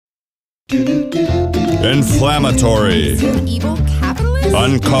Inflammatory. Evil capitalist?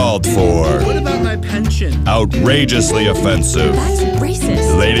 Uncalled for. What about my pension? Outrageously offensive. That's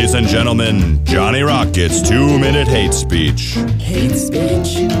racist. Ladies and gentlemen, Johnny Rockets' 2-minute hate speech. Hate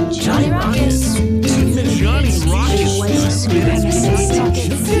speech? Johnny Rockets. Johnny Rockets. Is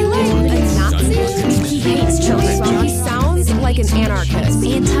he like a Nazi? He hates children. He sounds like an anarchist.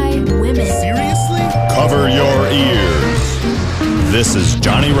 Anti-women. Seriously? Cover your ears. This is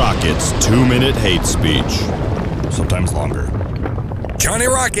Johnny Rockets' 2-minute hate speech. Sometimes longer. Johnny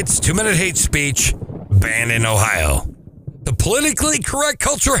Rockets' 2-minute hate speech banned in Ohio. The politically correct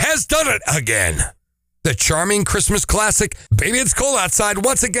culture has done it again. The charming Christmas classic, Baby It's Cold Outside,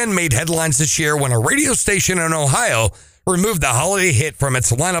 once again made headlines this year when a radio station in Ohio removed the holiday hit from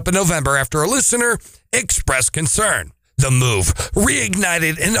its lineup in November after a listener expressed concern. The move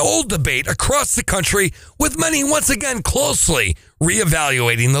reignited an old debate across the country, with many once again closely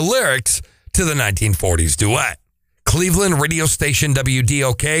reevaluating the lyrics to the 1940s duet. Cleveland radio station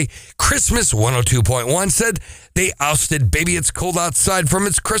WDOK Christmas 102.1 said they ousted Baby It's Cold Outside from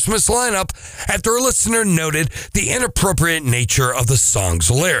its Christmas lineup after a listener noted the inappropriate nature of the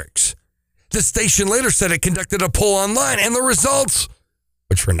song's lyrics. The station later said it conducted a poll online, and the results,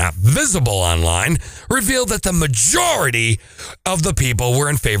 which were not visible online, revealed that the majority of the people were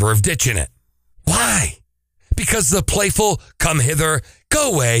in favor of ditching it. Why? Because the playful, come hither,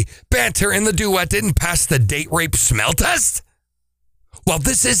 go away banter in the duet didn't pass the date rape smell test? Well,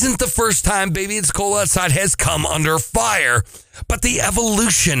 this isn't the first time Baby It's Cold Outside has come under fire, but the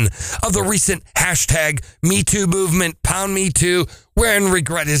evolution of the recent hashtag #MeToo movement, Pound Me Too, wherein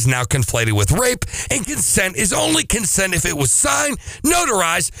regret is now conflated with rape, and consent is only consent if it was signed,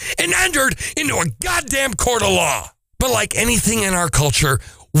 notarized, and entered into a goddamn court of law. But like anything in our culture,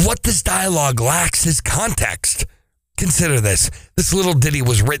 what this dialogue lacks is context. Consider this. This little ditty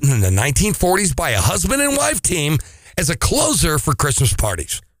was written in the 1940s by a husband and wife team as a closer for Christmas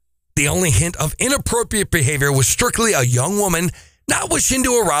parties. The only hint of inappropriate behavior was strictly a young woman not wishing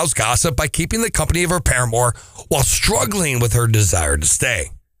to arouse gossip by keeping the company of her paramour while struggling with her desire to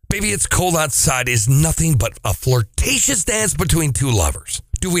stay. Baby It's Cold Outside is nothing but a flirtatious dance between two lovers.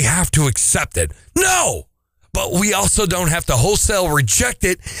 Do we have to accept it? No! But we also don't have to wholesale reject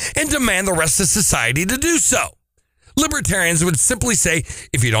it and demand the rest of society to do so. Libertarians would simply say,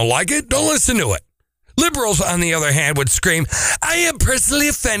 if you don't like it, don't listen to it. Liberals, on the other hand, would scream, I am personally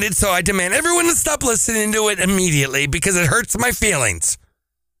offended, so I demand everyone to stop listening to it immediately because it hurts my feelings.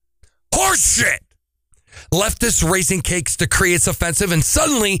 Horseshit! Leftists raising cakes decree it's offensive, and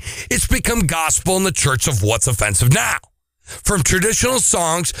suddenly it's become gospel in the church of what's offensive now. From traditional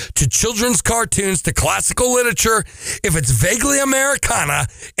songs to children's cartoons to classical literature, if it's vaguely Americana,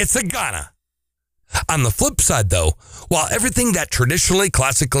 it's a Ghana. On the flip side, though, while everything that traditionally,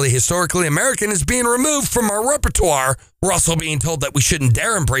 classically, historically American is being removed from our repertoire, we're also being told that we shouldn't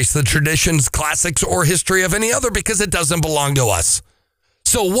dare embrace the traditions, classics, or history of any other because it doesn't belong to us.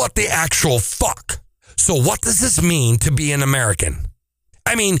 So what the actual fuck? So what does this mean to be an American?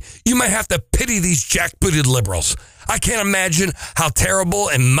 I mean, you might have to pity these jackbooted liberals. I can't imagine how terrible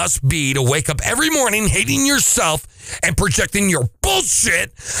it must be to wake up every morning hating yourself and projecting your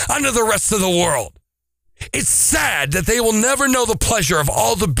bullshit onto the rest of the world. It's sad that they will never know the pleasure of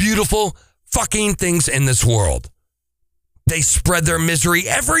all the beautiful fucking things in this world. They spread their misery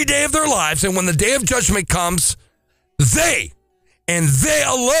every day of their lives, and when the day of judgment comes, they, and they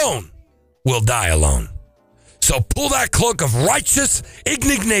alone, will die alone. So pull that cloak of righteous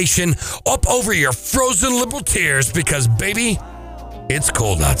indignation up over your frozen liberal tears because, baby, it's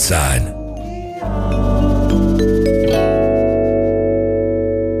cold outside.